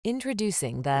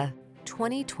Introducing the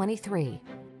 2023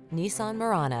 Nissan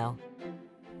Murano.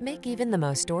 Make even the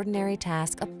most ordinary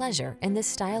task a pleasure in this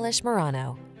stylish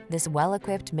Murano. This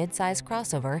well-equipped midsize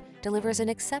crossover delivers an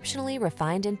exceptionally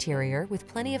refined interior with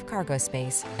plenty of cargo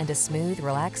space and a smooth,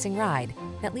 relaxing ride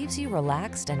that leaves you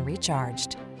relaxed and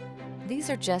recharged. These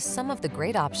are just some of the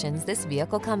great options this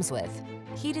vehicle comes with: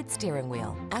 heated steering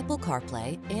wheel, Apple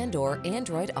CarPlay and/or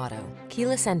Android Auto,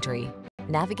 keyless entry,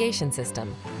 navigation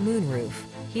system, moonroof,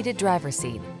 heated driver's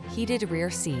seat, heated rear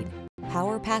seat,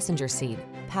 power passenger seat,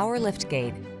 power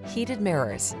liftgate, heated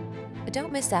mirrors.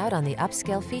 Don't miss out on the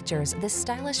upscale features this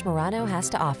stylish Murano has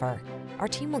to offer. Our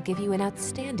team will give you an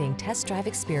outstanding test drive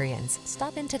experience.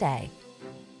 Stop in today.